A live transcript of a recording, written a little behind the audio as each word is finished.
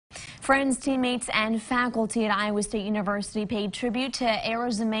Friends, teammates, and faculty at Iowa State University paid tribute to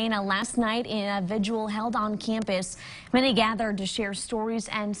Arozamena last night in a vigil held on campus. Many gathered to share stories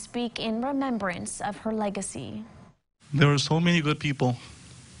and speak in remembrance of her legacy. There are so many good people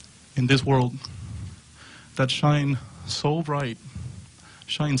in this world that shine so bright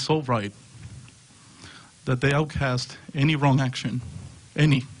that they outcast any wrong action,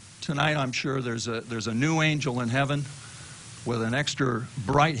 any. Tonight, I'm sure there's a new angel in heaven with an extra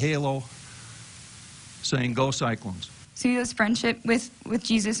bright halo saying, "Go Cyclones." Sue's friendship with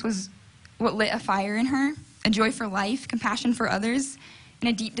Jesus was what lit a fire in her, a joy for life, compassion for others, and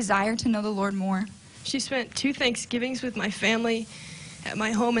a deep desire to know the Lord more. She spent 2 Thanksgivings with my family at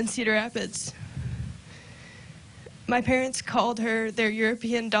my home in Cedar Rapids. My parents called her their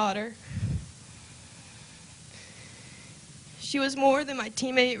European daughter. She was more than my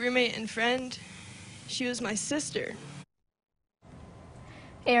teammate, roommate, and friend. She was my sister.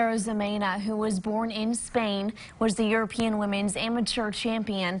 Arozamena, who was born in Spain, was the European Women's Amateur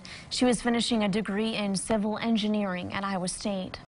Champion. She was finishing a degree in civil engineering at Iowa State.